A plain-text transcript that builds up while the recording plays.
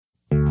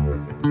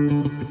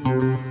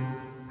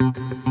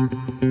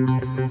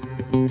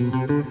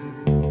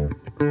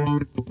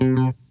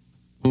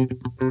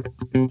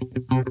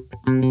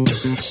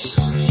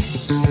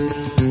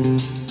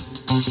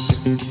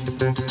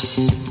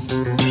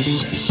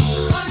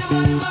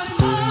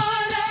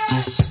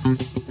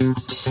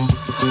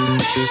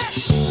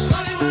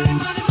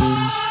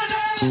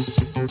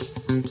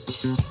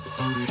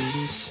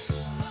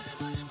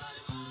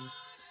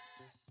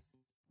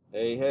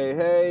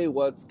Hey,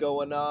 what's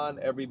going on,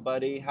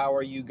 everybody? How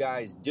are you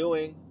guys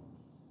doing?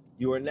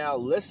 You are now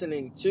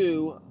listening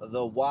to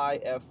the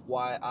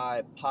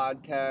YFYI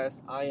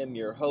podcast. I am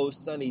your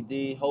host, Sunny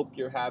D. Hope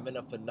you're having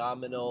a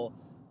phenomenal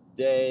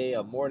day,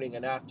 a morning,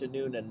 an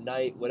afternoon, a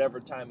night, whatever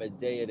time of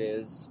day it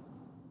is.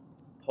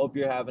 Hope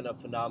you're having a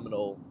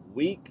phenomenal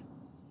week.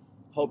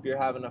 Hope you're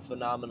having a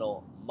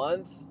phenomenal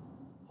month.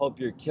 Hope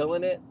you're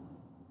killing it.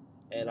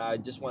 And I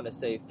just want to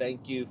say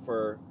thank you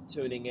for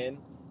tuning in.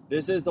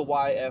 This is the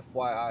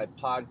YFYI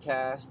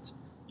podcast,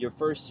 your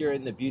first year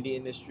in the beauty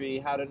industry,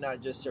 how to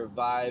not just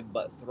survive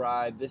but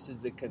thrive. This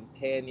is the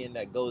companion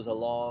that goes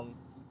along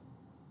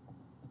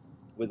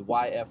with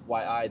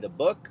YFYI, the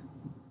book.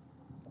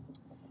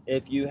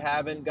 If you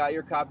haven't got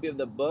your copy of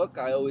the book,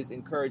 I always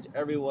encourage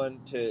everyone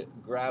to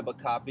grab a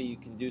copy. You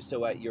can do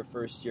so at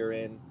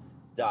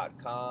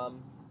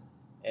yourfirstyearin.com.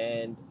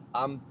 And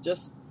I'm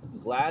just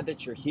glad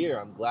that you're here.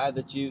 I'm glad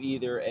that you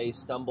either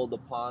stumbled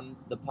upon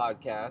the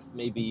podcast.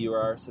 Maybe you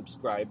are a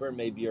subscriber.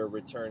 Maybe you're a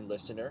return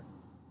listener.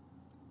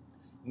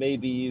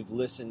 Maybe you've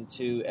listened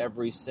to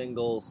every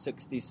single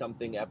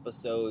 60-something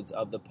episodes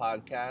of the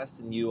podcast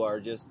and you are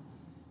just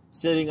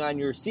sitting on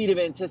your seat of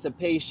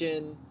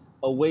anticipation,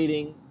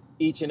 awaiting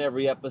each and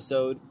every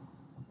episode.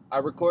 I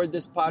record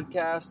this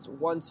podcast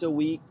once a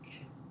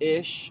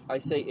week-ish. I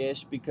say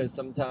ish because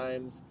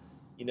sometimes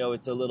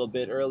it's a little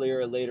bit earlier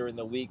or later in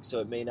the week,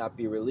 so it may not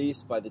be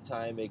released by the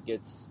time it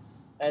gets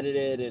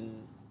edited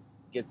and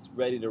gets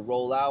ready to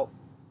roll out.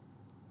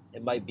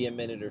 It might be a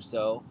minute or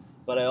so.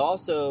 But I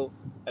also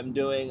am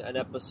doing an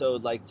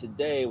episode like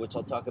today, which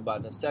I'll talk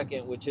about in a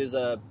second, which is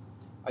I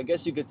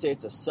guess you could say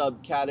it's a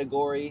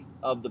subcategory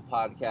of the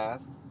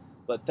podcast.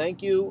 But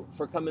thank you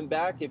for coming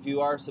back. If you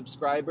are a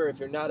subscriber, if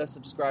you're not a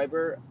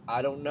subscriber,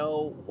 I don't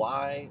know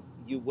why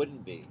you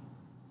wouldn't be.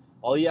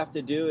 All you have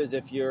to do is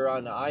if you're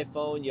on an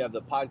iPhone, you have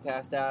the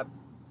podcast app,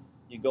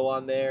 you go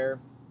on there,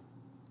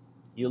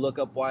 you look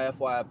up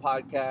YFYI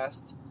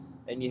podcast,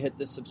 and you hit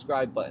the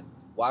subscribe button.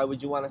 Why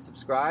would you want to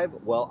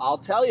subscribe? Well, I'll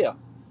tell you.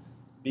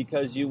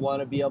 Because you want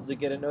to be able to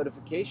get a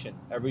notification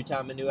every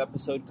time a new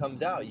episode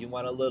comes out. You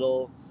want a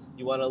little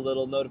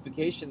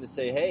notification to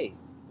say, hey,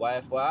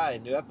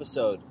 YFYI, new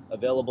episode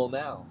available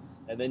now.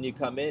 And then you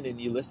come in and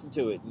you listen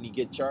to it and you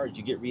get charged,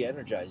 you get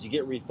re-energized, you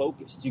get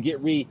refocused, you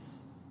get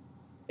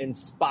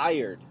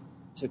inspired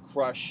to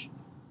crush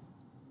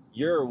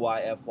your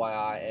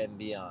YFYI and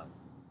beyond.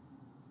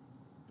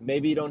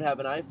 Maybe you don't have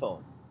an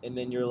iPhone, and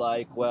then you're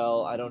like,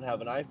 well, I don't have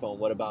an iPhone.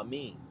 What about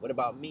me? What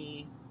about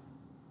me?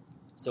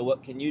 So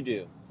what can you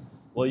do?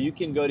 Well, you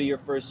can go to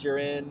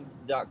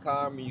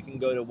yourfirstyearin.com, or you can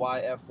go to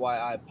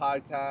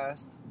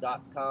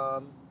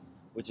YFYIpodcast.com,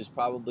 which is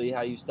probably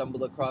how you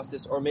stumbled across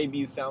this, or maybe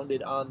you found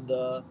it on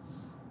the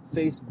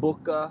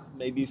Facebook,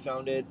 maybe you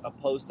found a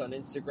post on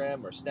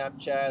Instagram or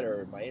Snapchat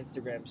or my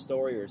Instagram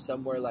story or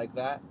somewhere like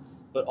that.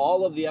 But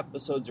all of the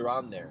episodes are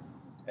on there.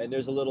 And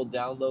there's a little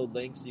download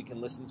link so you can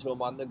listen to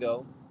them on the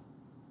go.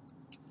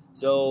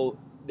 So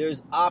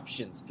there's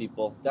options,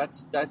 people.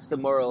 That's the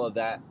moral of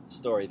that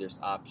story. There's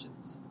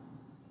options.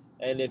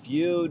 And if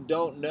you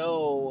don't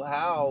know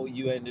how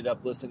you ended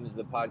up listening to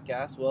the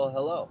podcast, well,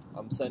 hello.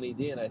 I'm Sunny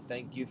D, and I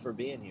thank you for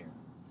being here.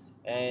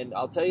 And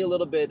I'll tell you a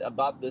little bit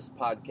about this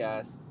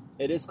podcast.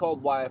 It is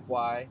called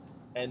YFY,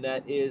 and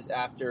that is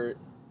after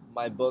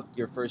my book,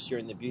 Your First Year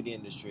in the Beauty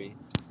Industry.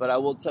 But I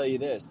will tell you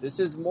this. This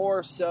is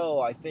more so,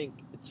 I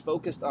think, it's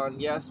focused on,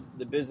 yes,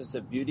 the business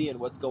of beauty and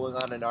what's going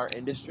on in our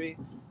industry,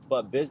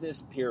 but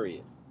business,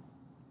 period.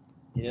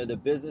 The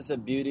business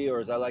of beauty, or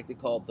as I like to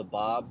call it, the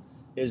Bob,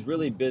 is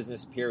really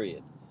business,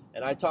 period.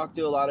 And I talk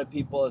to a lot of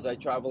people as I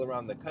travel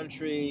around the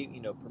country,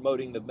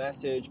 promoting the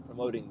message,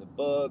 promoting the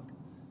book.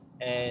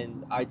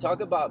 And I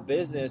talk about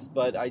business,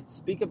 but I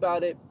speak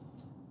about it.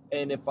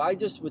 And if I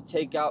just would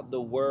take out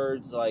the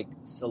words like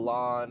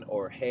salon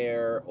or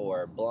hair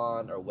or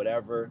blonde or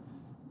whatever,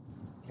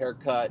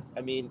 haircut,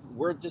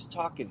 we're just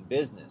talking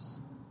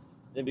business.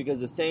 And because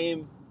the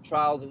same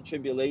trials and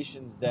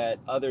tribulations that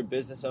other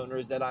business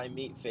owners that I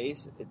meet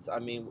face,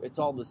 it's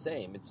all the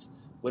same. It's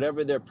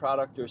whatever their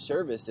product or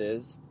service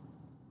is,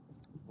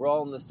 we're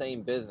all in the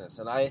same business.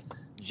 And I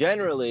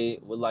generally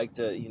would like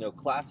to,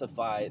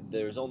 classify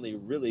there's only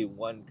really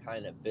one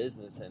kind of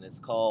business, and it's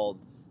called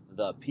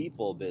the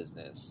people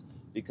business.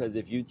 Because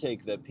if you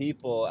take the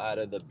people out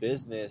of the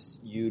business,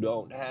 you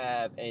don't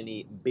have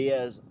any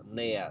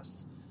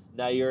business.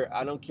 Now,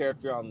 I don't care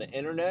if you're on the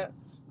internet.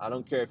 I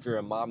don't care if you're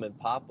a mom and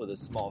pop with a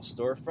small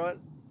storefront.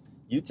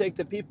 You take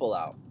the people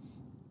out,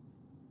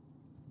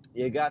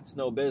 you got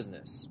no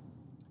business,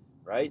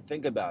 right?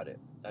 Think about it.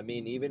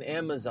 Even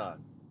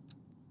Amazon,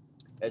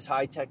 as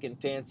high-tech and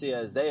fancy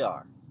as they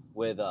are,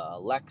 with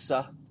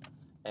Alexa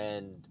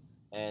and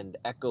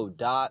Echo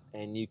Dot,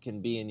 and you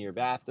can be in your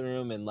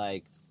bathroom and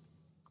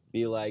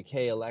be like,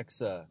 hey,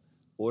 Alexa,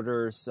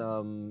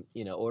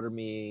 order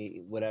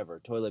me whatever,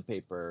 toilet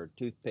paper,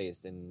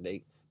 toothpaste,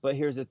 but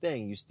here's the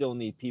thing, you still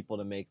need people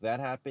to make that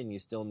happen. You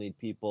still need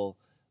people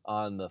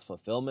on the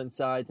fulfillment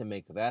side to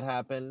make that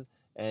happen.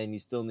 And you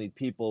still need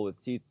people with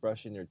teeth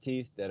brushing their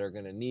teeth that are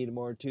going to need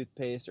more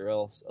toothpaste, or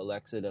else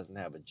Alexa doesn't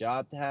have a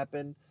job to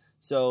happen.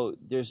 So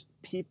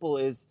people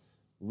is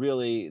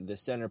really the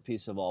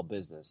centerpiece of all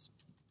business.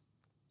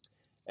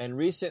 And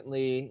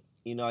recently,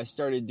 I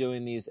started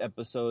doing these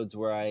episodes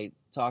where I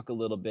talk a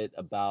little bit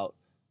about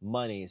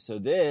money. So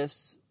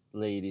this,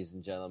 ladies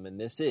and gentlemen,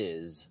 this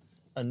is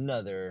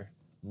another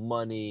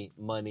money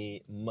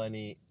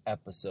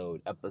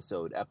episode.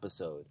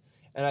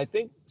 And I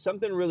think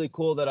something really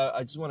cool that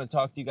I just want to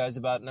talk to you guys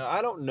about. Now,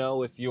 I don't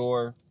know if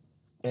you're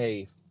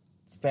a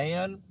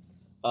fan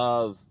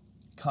of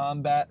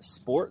combat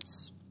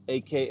sports,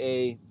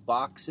 aka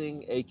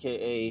boxing,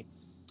 aka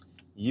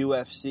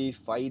UFC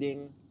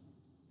fighting,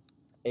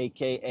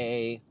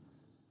 aka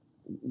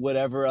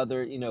whatever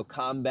other,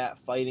 combat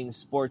fighting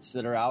sports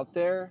that are out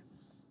there.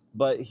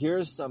 But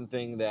here's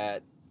something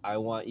that I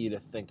want you to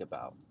think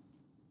about.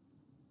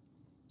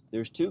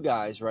 There's two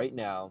guys right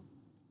now.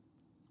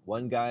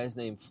 One guy is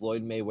named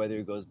Floyd Mayweather.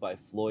 He goes by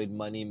Floyd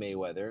Money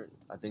Mayweather.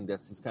 I think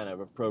that's kind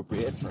of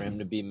appropriate for him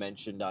to be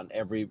mentioned on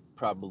every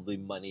probably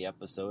Money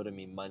episode. I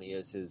mean, money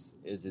is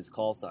his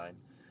call sign.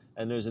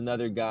 And there's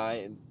another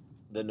guy,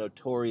 the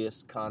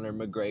notorious Conor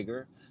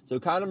McGregor. So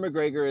Conor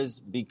McGregor has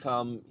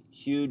become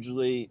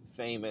hugely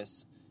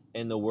famous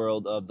in the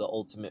world of the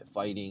Ultimate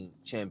Fighting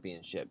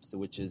Championships,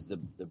 which is the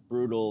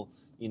brutal,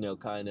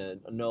 kind of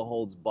no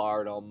holds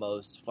barred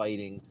almost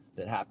fighting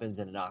that happens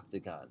in an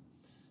octagon.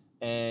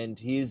 And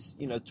he's,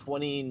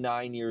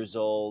 29 years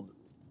old,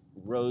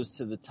 rose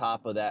to the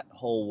top of that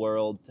whole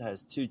world,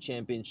 has 2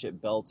 championship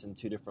belts in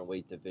 2 different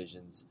weight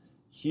divisions.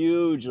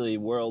 Hugely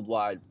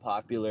worldwide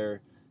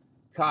popular,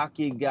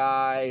 cocky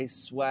guy,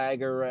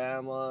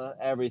 swaggerama,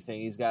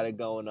 everything. He's got it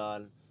going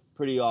on.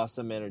 Pretty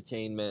awesome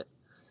entertainment.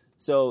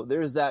 So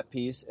there's that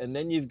piece. And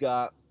then you've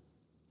got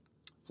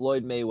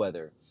Floyd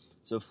Mayweather.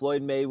 So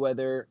Floyd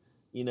Mayweather,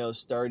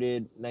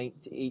 started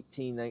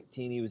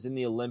 1819. He was in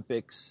the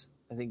Olympics.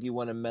 I think he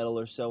won a medal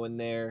or so in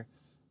there.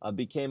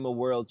 Became a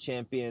world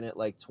champion at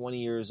like 20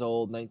 years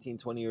old.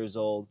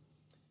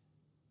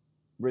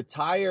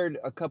 Retired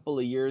a couple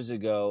of years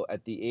ago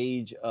at the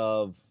age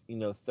of,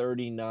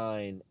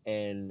 39,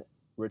 and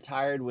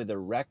retired with a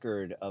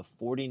record of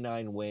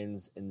 49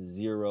 wins and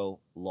 0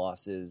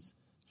 losses,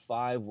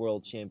 5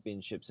 world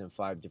championships in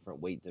 5 different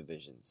weight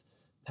divisions.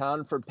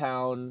 Pound for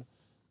pound,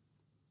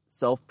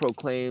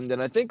 self-proclaimed,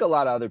 and I think a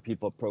lot of other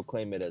people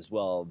proclaim it as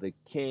well, the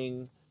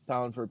king,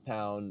 pound for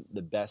pound,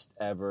 the best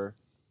ever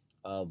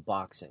of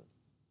boxing.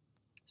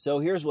 So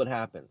here's what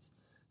happens.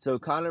 So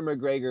Conor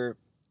McGregor,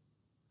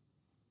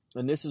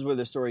 and this is where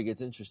the story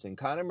gets interesting.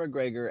 Conor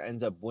McGregor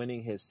ends up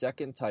winning his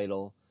second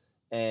title,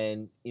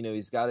 and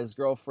he's got his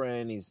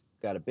girlfriend, he's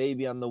got a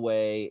baby on the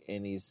way,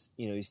 and he's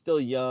still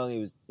young. He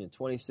was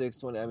 26,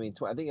 20.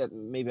 I think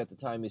maybe at the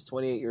time he's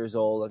 28 years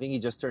old. I think he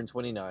just turned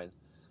 29.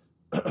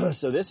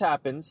 So this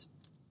happens,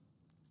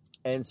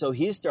 and so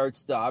he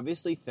starts to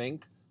obviously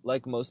think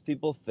like most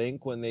people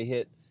think when they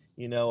hit,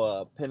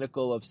 a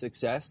pinnacle of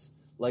success,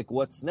 like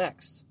what's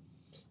next?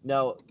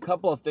 Now, a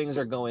couple of things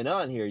are going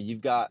on here.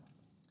 You've got,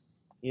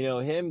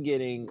 him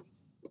getting,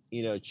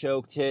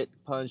 choked, hit,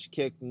 punched,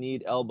 kicked,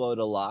 kneed, elbowed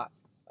a lot.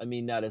 I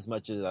mean, not as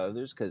much as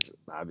others because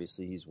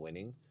obviously he's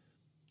winning.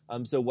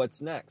 So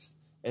what's next?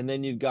 And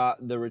then you've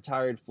got the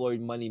retired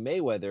Floyd Money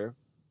Mayweather.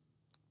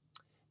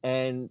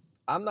 And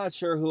I'm not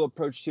sure who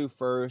approached who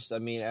first. I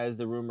mean, as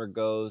the rumor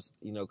goes,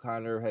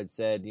 Conor had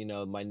said,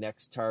 my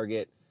next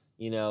target,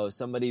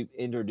 somebody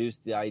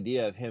introduced the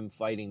idea of him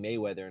fighting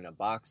Mayweather in a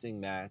boxing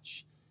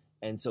match.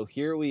 And so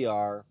here we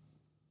are,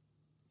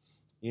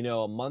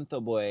 a month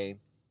away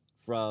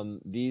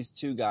from these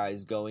two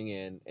guys going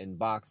in and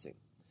boxing.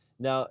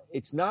 Now,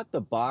 it's not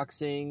the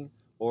boxing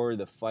or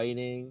the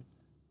fighting,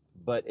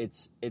 but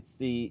it's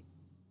the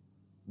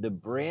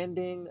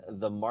branding,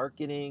 the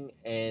marketing,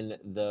 and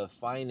the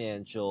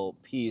financial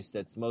piece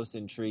that's most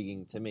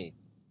intriguing to me.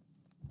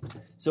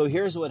 So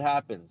here's what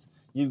happens.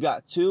 You've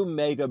got 2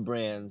 mega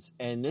brands,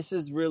 and this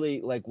is really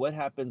like what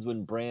happens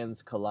when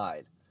brands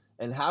collide.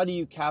 And how do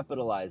you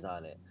capitalize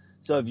on it?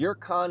 So if you're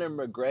Conor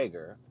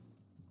McGregor,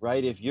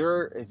 right, if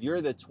you're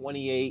the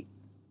 28,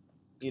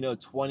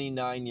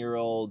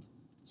 29-year-old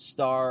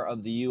star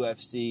of the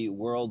UFC,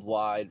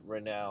 worldwide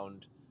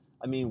renowned,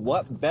 I mean,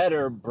 what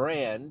better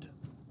brand,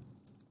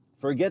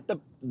 forget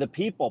the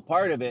people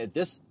part of it at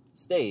this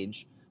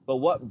stage, but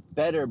what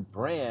better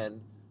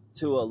brand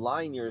to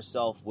align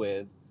yourself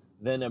with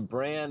than a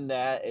brand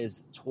that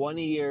is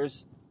 20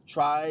 years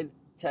tried,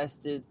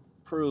 tested,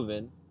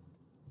 proven,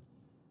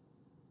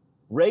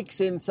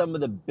 rakes in some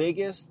of the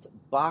biggest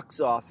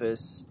box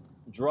office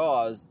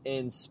draws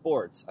in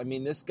sports. I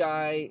mean, this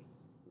guy,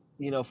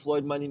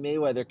 Floyd Money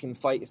Mayweather can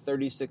fight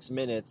 36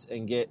 minutes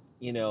and get,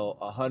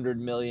 $100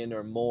 million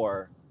or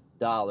more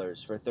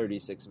dollars for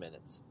 36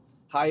 minutes.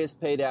 Highest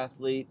paid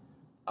athlete,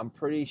 I'm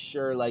pretty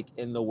sure,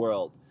 in the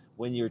world.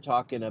 when you're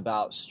talking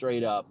about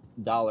straight up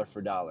dollar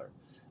for dollar.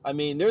 I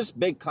mean, there's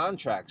big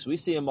contracts. We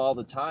see them all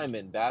the time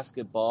in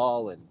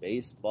basketball and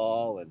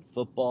baseball and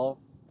football,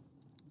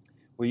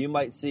 where you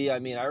might see, I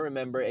mean, I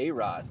remember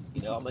A-Rod.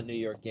 You know, I'm a New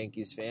York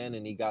Yankees fan,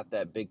 and he got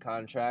that big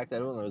contract. I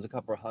don't know, it was a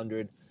couple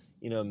hundred,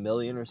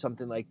 million or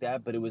something like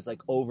that, but it was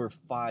like over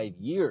 5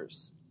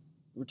 years.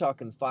 We're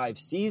talking 5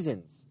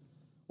 seasons.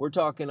 We're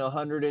talking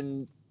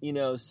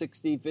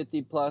 160,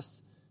 50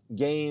 plus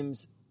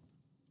games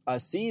a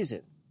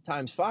season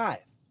times 5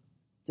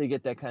 to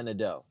get that kind of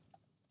dough.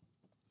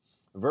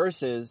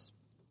 Versus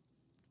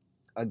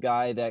a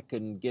guy that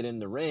can get in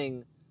the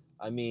ring,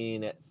 I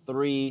mean, at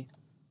 3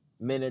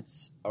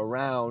 minutes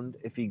around,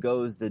 if he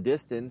goes the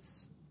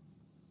distance,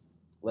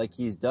 like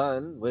he's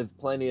done with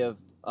plenty of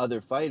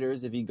other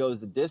fighters, if he goes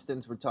the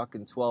distance, we're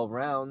talking 12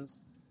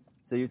 rounds.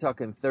 So you're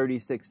talking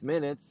 36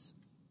 minutes,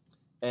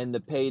 and the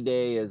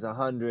payday is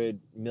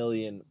 100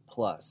 million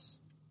plus.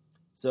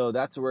 So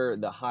that's where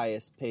the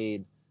highest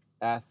paid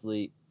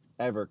athlete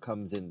ever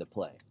comes into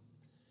play.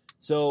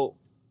 So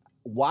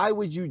why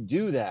would you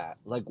do that?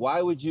 Like,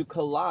 why would you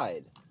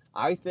collide?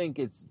 I think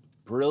it's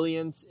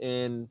brilliance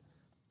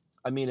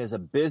as a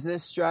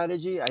business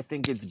strategy. I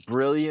think it's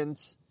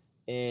brilliance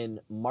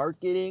in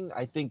marketing.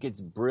 I think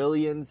it's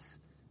brilliance,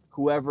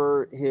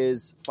 whoever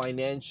his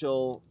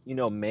financial,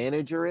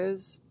 manager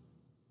is.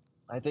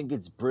 I think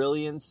it's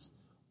brilliance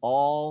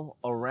all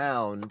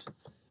around,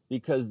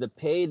 because the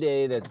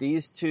payday that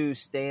these two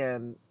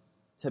stand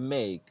to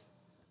make,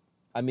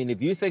 I mean,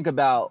 if you think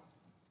about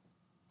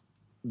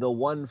the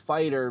one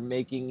fighter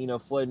making,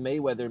 Floyd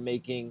Mayweather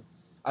making,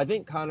 I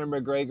think Conor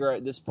McGregor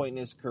at this point in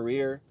his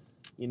career,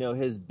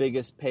 his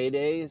biggest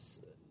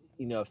paydays,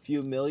 a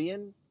few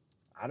million,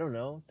 I don't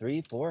know,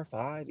 3, 4,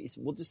 5,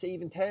 we'll just say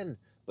even 10,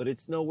 but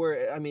it's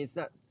nowhere, I mean, it's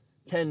not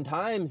 10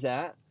 times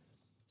that.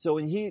 So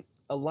when he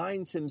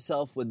aligns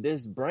himself with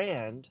this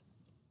brand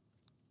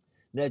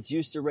that's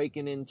used to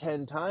raking in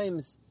 10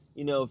 times,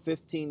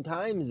 15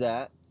 times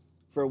that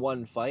for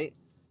one fight,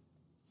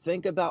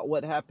 think about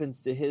what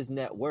happens to his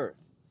net worth.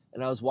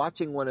 And I was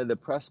watching one of the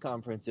press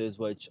conferences,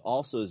 which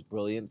also is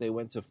brilliant. They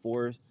went to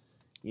 4,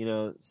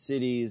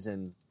 cities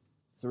and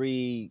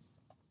 3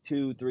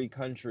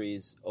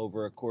 countries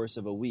over a course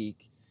of a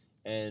week,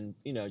 and,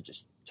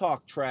 just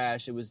talk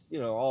trash. It was,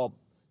 all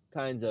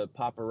kinds of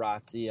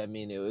paparazzi. I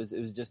mean, it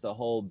was just a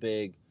whole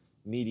big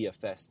media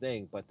fest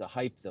thing, but to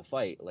hype the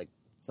fight, like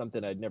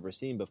something I'd never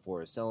seen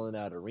before, selling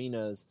out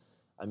arenas.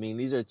 I mean,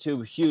 these are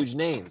 2 huge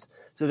names.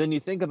 So then you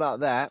think about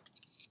that.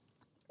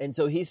 And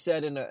so he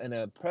said in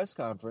a press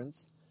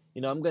conference,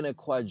 I'm going to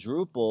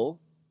quadruple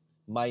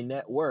my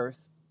net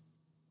worth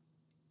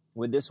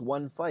with this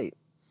one fight.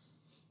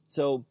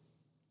 So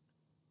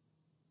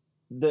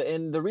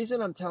the reason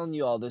I'm telling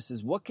you all this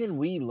is, what can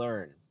we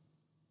learn?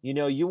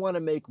 You want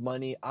to make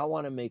money. I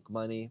want to make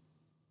money.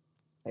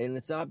 And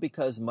it's not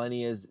because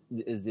money is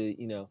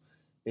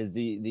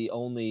the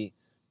only,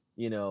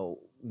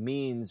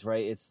 means,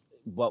 right?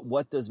 But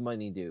what does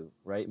money do,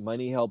 right?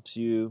 Money helps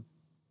you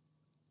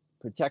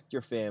protect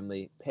your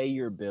family, pay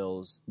your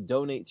bills,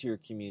 donate to your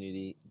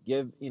community,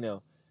 give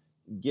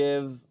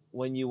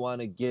when you want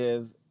to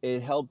give.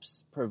 It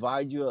helps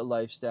provide you a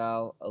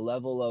lifestyle, a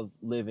level of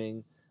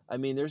living. I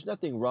mean, there's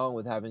nothing wrong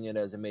with having it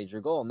as a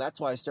major goal, and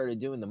that's why I started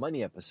doing the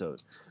money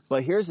episode.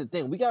 But here's the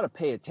thing, we got to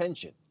pay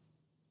attention.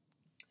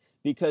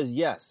 Because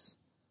yes,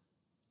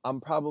 I'm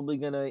probably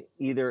going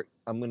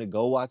to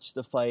go watch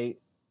the fight,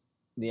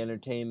 the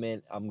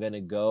entertainment. I'm going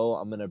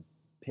to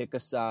pick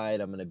a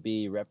side. I'm going to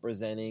be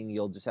representing.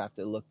 You'll just have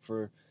to look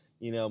for,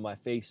 my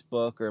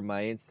Facebook or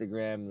my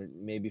Instagram,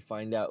 and maybe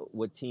find out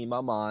what team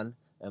I'm on.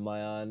 Am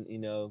I on,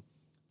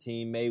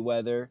 Team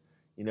Mayweather,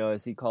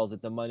 as he calls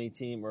it, the money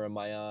team, or am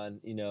I on,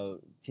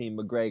 Team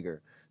McGregor?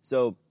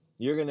 So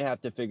you're going to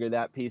have to figure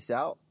that piece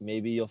out.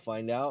 Maybe you'll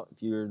find out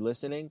if you're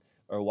listening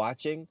or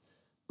watching.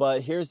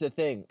 But here's the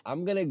thing.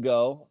 I'm going to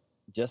go,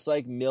 just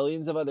like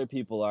millions of other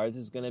people are.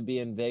 This is going to be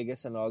in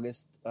Vegas on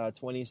August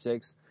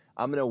 26th.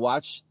 I'm going to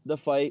watch the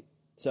fight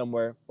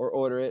somewhere or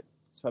order it.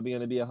 It's probably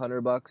going to be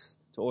 $100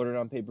 to order it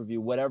on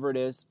pay-per-view, whatever it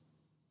is,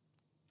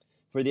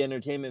 for the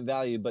entertainment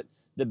value. But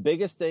the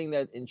biggest thing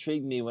that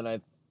intrigued me when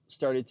I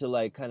started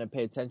to kind of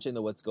pay attention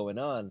to what's going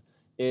on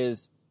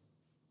is,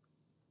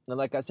 and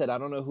like I said, I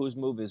don't know whose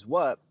move is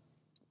what,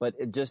 but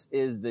it just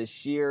is the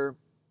sheer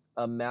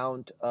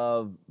amount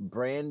of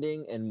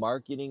branding and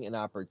marketing and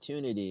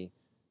opportunity,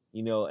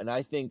 and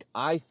I think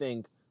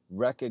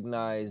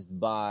recognized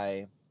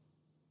by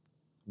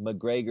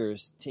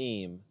McGregor's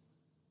team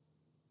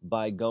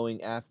by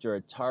going after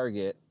a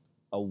target,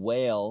 a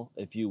whale,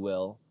 if you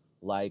will,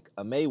 like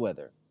a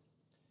Mayweather.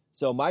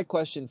 So my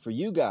question for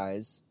you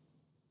guys,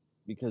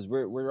 because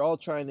we're all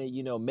trying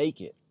to,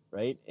 make it,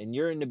 right? And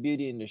you're in the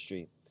beauty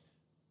industry.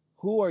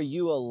 Who are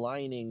you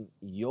aligning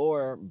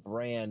your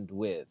brand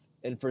with?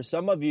 And for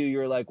some of you,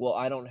 you're like, well,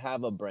 I don't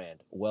have a brand.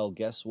 Well,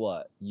 guess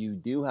what? You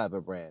do have a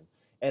brand.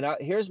 And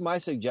here's my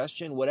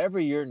suggestion. Whatever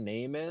your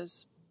name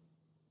is,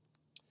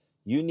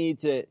 you need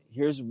to,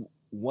 here's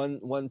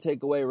one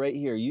takeaway right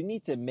here. You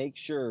need to make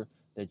sure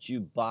that you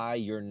buy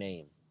your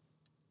name.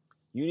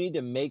 You need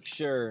to make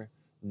sure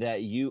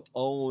that you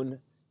own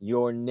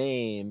your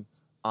name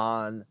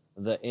on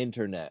the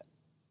internet.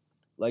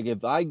 Like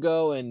if you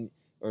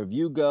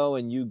go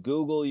and you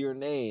Google your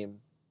name,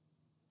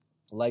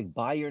 like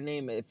buy your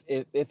name if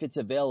it's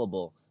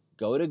available.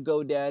 Go to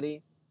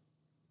GoDaddy,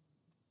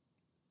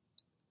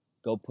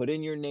 go put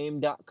in your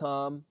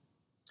name.com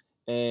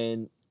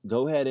and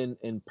go ahead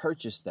and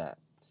purchase that.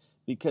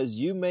 Because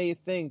you may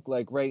think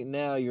like right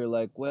now you're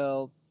like,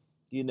 well,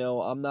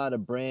 I'm not a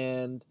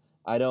brand.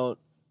 I'm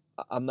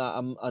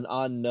an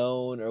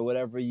unknown or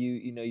whatever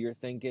you're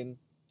thinking.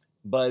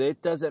 But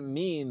it doesn't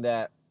mean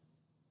that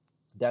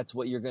that's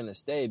what you're going to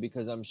stay,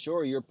 because I'm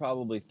sure you're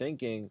probably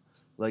thinking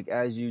like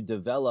as you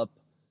develop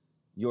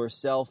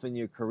yourself in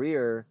your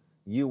career,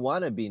 you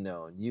want to be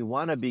known. You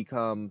want to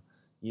become,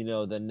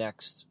 the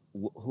next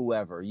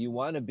whoever. You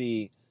want to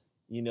be,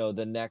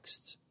 the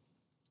next,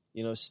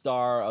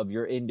 star of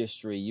your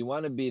industry. You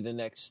want to be the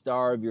next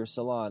star of your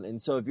salon.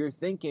 And so if you're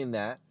thinking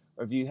that,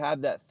 or if you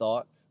have that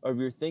thought, or if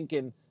you're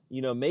thinking,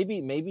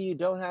 maybe you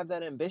don't have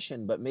that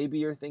ambition, but maybe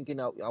you're thinking,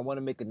 I want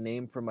to make a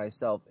name for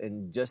myself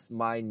in just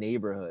my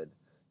neighborhood,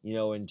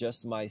 in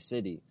just my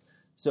city.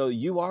 So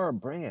you are a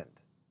brand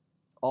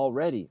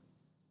already,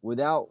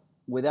 without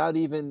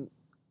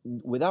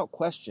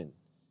question.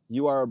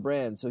 You are a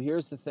brand. So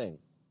here's the thing.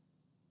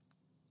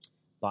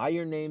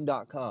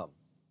 Buyyourname.com,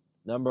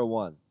 number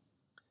one.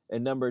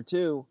 And number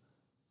two,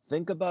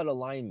 think about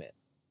alignment.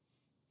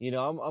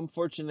 I'm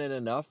fortunate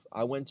enough.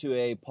 I went to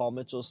a Paul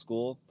Mitchell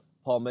school.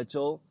 Paul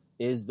Mitchell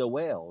is the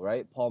whale,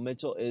 right? Paul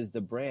Mitchell is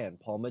the brand.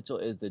 Paul Mitchell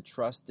is the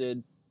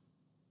trusted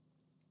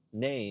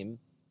name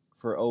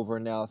for over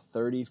now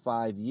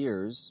 35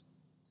 years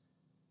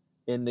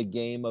in the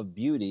game of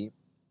beauty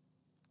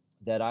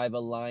that I've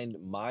aligned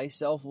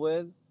myself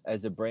with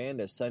as a brand,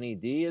 as Sunny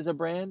D as a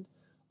brand.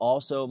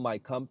 Also my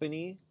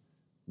company,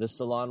 the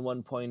Salon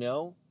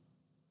 1.0,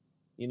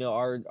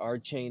 our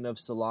chain of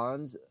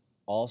salons,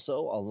 also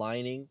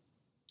aligning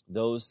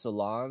those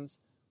salons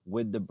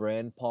with the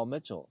brand Paul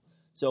Mitchell.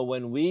 So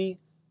when we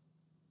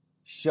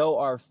show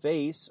our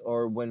face,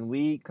 or when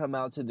we come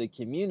out to the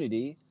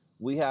community,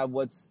 we have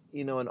what's,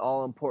 an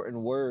all-important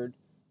word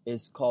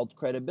is called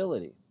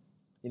credibility.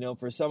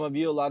 For some of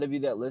you, a lot of you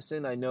that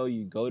listen, I know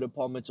you go to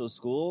Paul Mitchell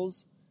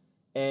schools,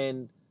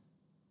 and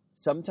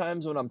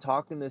sometimes when I'm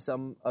talking to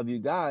some of you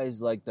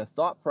guys, like the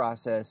thought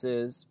process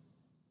is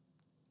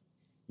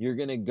you're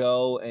going to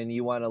go and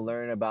you want to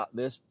learn about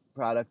this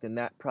product and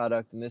that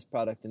product and this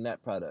product and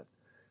that product.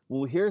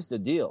 Well, here's the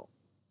deal.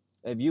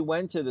 If you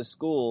went to the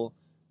school,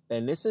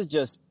 and this is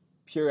just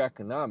pure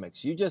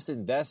economics, you just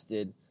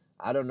invested,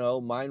 I don't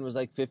know, mine was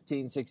like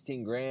 15,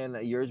 16 grand.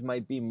 Yours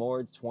might be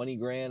more, 20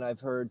 grand.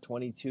 I've heard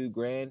 22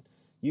 grand.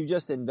 You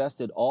just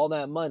invested all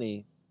that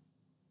money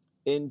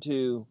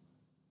into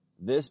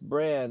this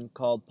brand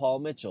called Paul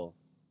Mitchell.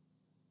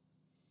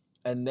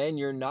 And then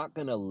you're not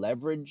going to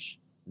leverage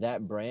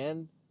that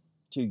brand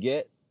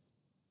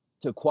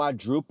to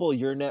quadruple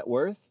your net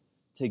worth,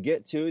 to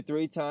get 2,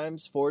 3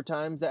 times, 4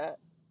 times that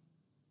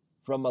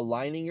from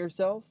aligning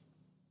yourself.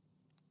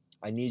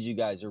 I need you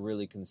guys to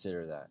really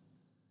consider that.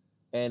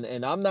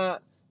 And I'm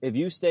not, if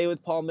you stay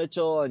with Paul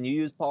Mitchell and you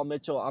use Paul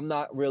Mitchell, I'm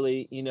not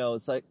really,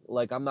 it's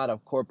like I'm not a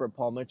corporate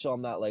Paul Mitchell.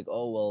 I'm not like,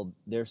 oh, well,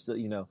 they're still,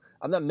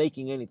 I'm not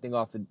making anything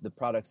off of the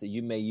products that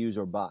you may use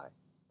or buy.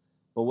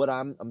 But what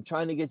I'm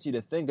trying to get you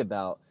to think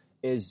about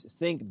is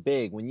think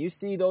big. When you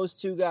see those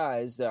two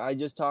guys that I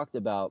just talked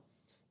about,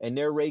 and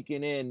they're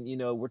raking in,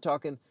 we're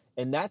talking,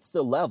 and that's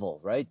the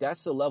level, right?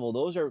 That's the level.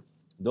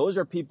 Those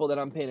are people that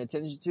I'm paying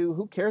attention to.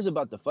 Who cares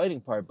about the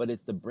fighting part? But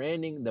it's the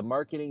branding, the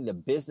marketing, the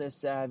business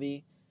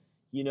savvy,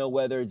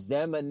 whether it's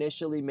them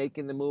initially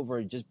making the move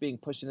or just being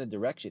pushed in the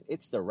direction,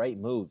 it's the right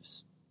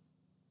moves.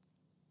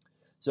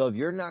 So if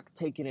you're not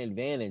taking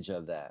advantage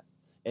of that,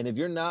 and if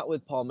you're not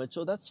with Paul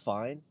Mitchell, that's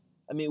fine.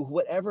 I mean,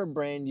 whatever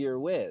brand you're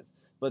with,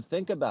 but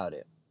think about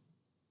it.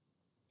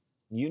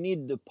 You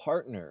need to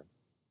partner,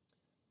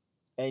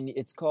 and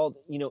it's called,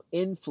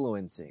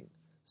 influencing.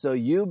 So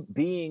you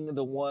being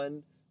the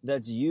one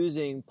that's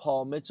using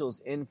Paul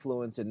Mitchell's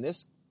influence in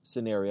this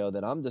scenario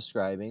that I'm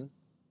describing,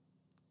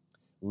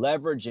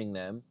 leveraging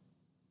them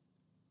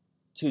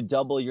to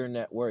double your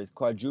net worth,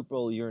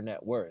 quadruple your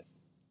net worth.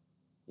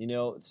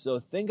 So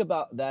think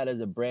about that as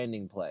a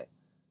branding play.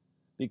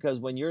 Because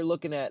when you're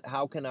looking at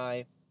how can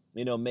I,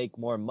 make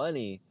more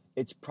money,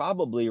 it's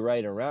probably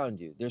right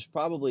around you. There's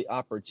probably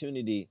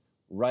opportunity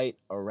right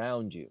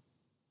around you.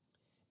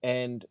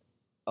 And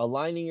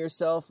aligning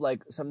yourself,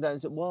 like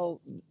sometimes,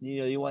 well,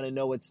 you want to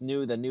know what's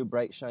new, the new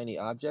bright, shiny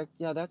object.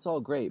 Yeah, that's all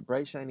great.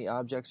 Bright, shiny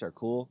objects are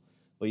cool.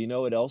 But you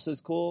know what else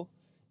is cool?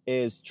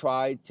 Is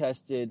tried,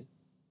 tested,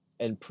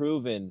 and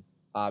proven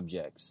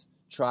objects.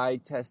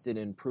 Tried, tested,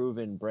 and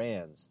proven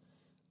brands.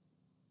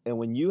 And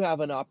when you have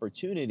an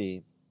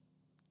opportunity,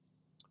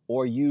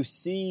 or you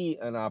see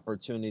an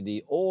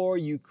opportunity, or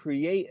you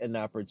create an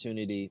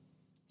opportunity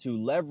to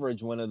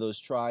leverage one of those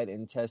tried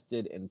and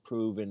tested and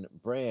proven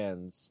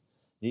brands,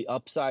 the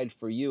upside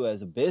for you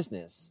as a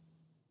business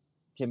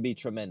can be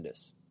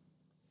tremendous.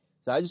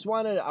 So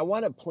I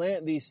want to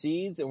plant these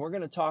seeds, and we're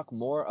going to talk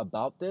more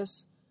about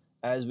this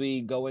as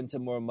we go into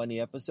more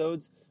money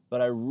episodes.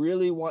 But I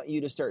really want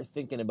you to start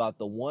thinking about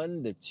the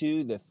 1, the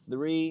 2, the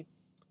 3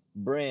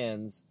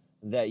 brands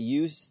that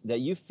you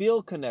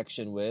feel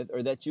connection with,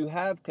 or that you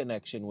have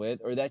connection with,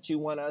 or that you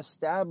want to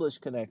establish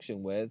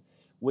connection with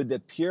the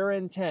pure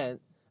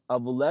intent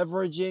of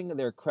leveraging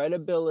their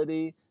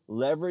credibility,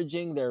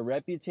 leveraging their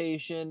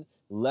reputation,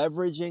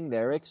 leveraging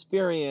their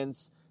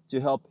experience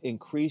to help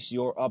increase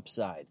your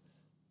upside.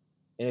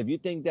 And if you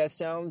think that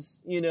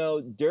sounds,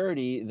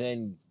 dirty,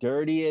 then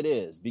dirty it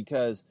is,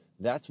 because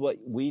that's what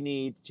we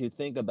need to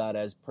think about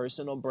as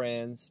personal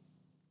brands,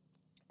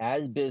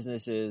 as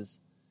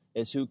businesses,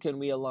 is who can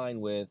we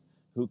align with,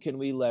 who can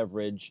we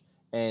leverage,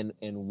 and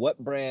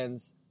what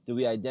brands do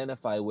we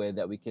identify with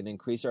that we can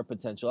increase our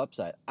potential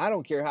upside. I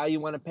don't care how you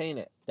want to paint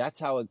it.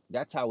 That's how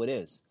it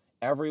is.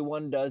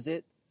 Everyone does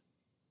it.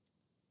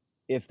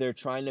 If they're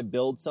trying to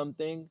build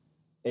something,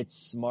 it's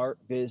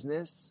smart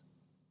business.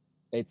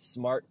 It's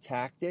smart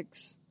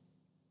tactics.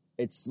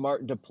 It's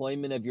smart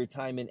deployment of your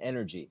time and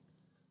energy.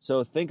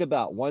 So think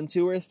about 1,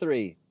 2, or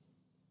 3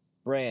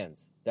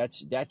 brands.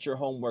 That's your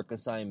homework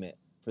assignment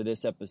for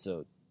this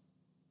episode.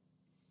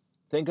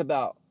 Think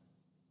about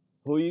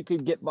who you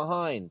could get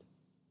behind,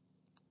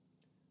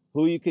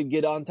 who you could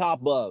get on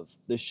top of,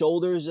 the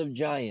shoulders of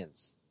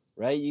giants,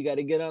 right? You got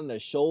to get on the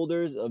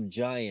shoulders of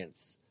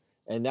giants.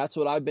 And that's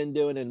what I've been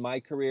doing in my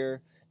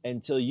career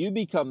until you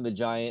become the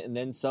giant, and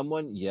then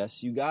someone,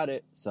 yes, you got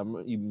it.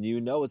 You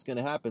know what's going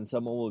to happen.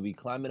 Someone will be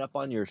climbing up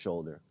on your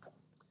shoulder.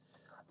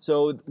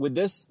 So with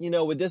this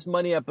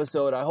money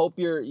episode, I hope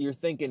you're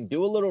thinking,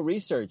 do a little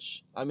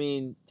research. I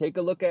mean, take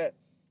a look at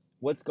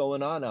what's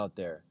going on out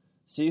there.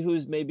 See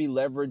who's maybe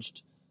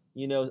leveraged,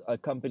 a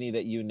company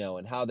that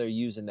and how they're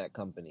using that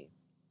company.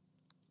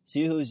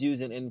 See who's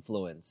using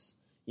influence,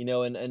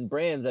 and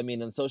brands. I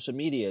mean, on social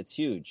media, it's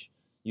huge.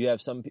 You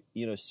have some,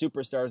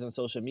 superstars on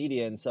social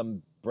media, and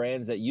some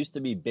brands that used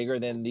to be bigger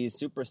than these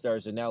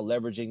superstars are now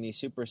leveraging these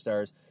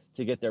superstars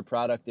to get their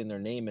product and their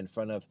name in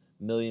front of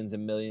millions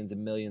and millions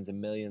and millions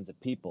and millions of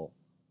people.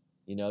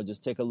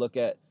 Just take a look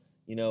at,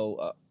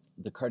 the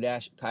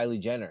Kylie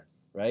Jenner,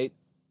 right?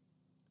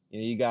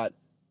 You got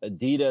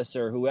Adidas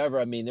or whoever.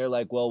 I mean, they're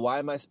like, well, why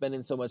am I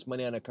spending so much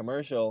money on a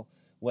commercial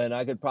when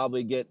I could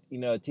probably get,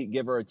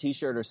 give her a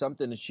t-shirt or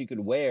something that she could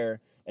wear,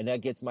 and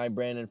that gets my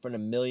brand in front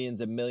of millions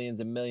and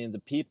millions and millions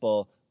of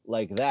people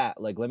like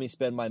that. Like, let me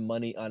spend my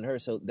money on her.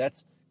 So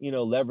that's,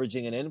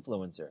 leveraging an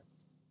influencer.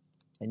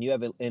 And you have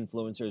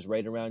influencers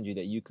right around you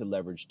that you could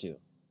leverage too.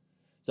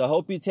 So I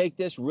hope you take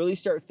this, really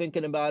start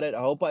thinking about it. I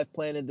hope I've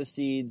planted the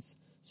seeds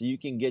so you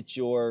can get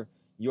your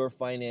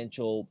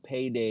financial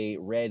payday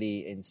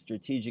ready and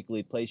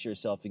strategically place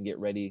yourself and get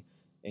ready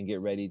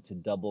to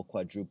double,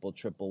 quadruple,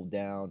 triple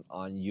down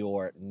on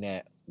your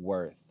net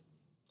worth.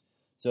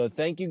 So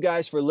thank you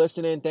guys for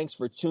listening. Thanks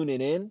for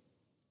tuning in.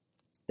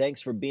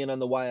 Thanks for being on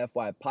the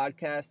YFY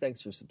podcast. Thanks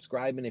for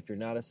subscribing. If you're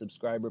not a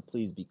subscriber,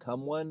 please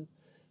become one.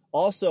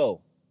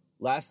 Also,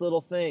 last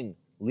little thing,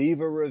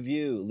 leave a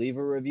review. Leave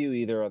a review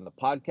either on the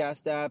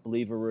podcast app,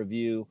 leave a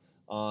review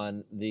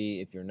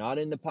if you're not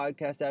in the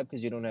podcast app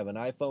because you don't have an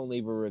iPhone,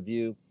 leave a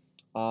review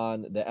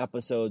on the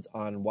episodes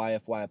on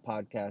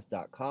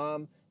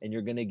yfypodcast.com, and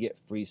you're going to get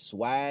free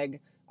swag.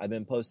 I've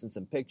been posting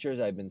some pictures.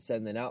 I've been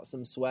sending out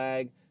some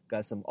swag.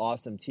 Got some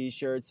awesome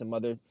t-shirts, some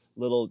other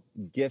little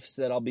gifts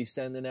that I'll be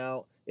sending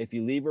out. If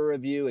you leave a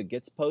review, it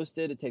gets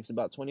posted. It takes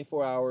about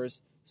 24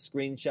 hours.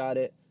 Screenshot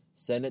it.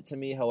 Send it to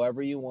me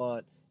however you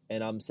want,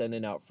 and I'm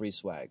sending out free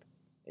swag.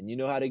 And you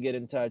know how to get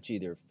in touch,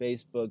 either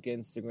Facebook,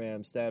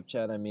 Instagram,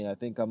 Snapchat. I mean, I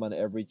think I'm on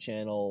every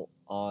channel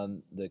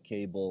on the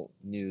cable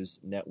news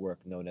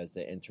network known as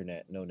the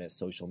internet, known as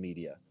social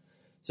media.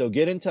 So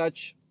get in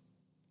touch.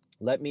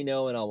 Let me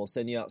know, and I will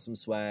send you out some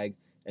swag.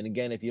 And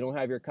again, if you don't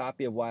have your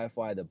copy of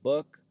YFY, the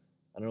book,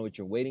 I don't know what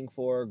you're waiting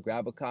for.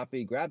 Grab a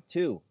copy. Grab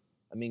 2.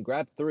 I mean,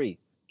 grab 3.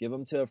 Give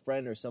them to a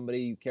friend or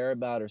somebody you care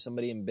about or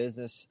somebody in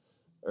business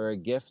or a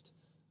gift.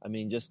 I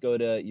mean, just go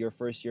to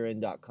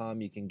yourfirstyearin.com.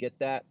 You can get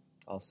that.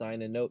 I'll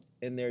sign a note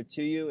in there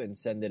to you and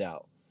send it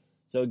out.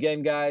 So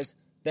again, guys,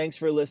 thanks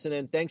for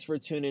listening. Thanks for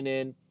tuning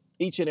in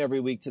each and every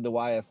week to the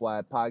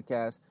YFY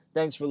podcast.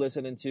 Thanks for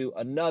listening to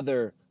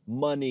another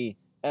money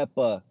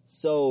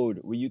episode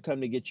where you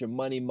come to get your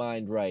money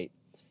mind right.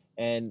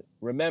 And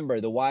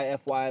remember, the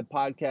YFY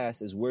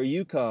podcast is where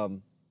you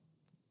come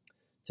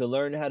to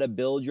learn how to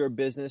build your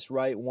business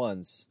right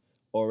once,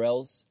 or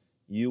else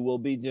you will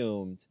be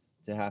doomed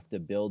to have to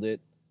build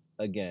it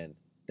again.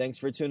 Thanks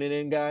for tuning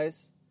in,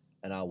 guys,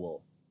 and I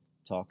will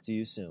talk to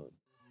you soon.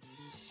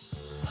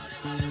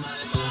 Money,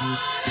 money,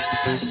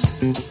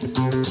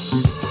 money,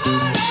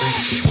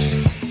 money.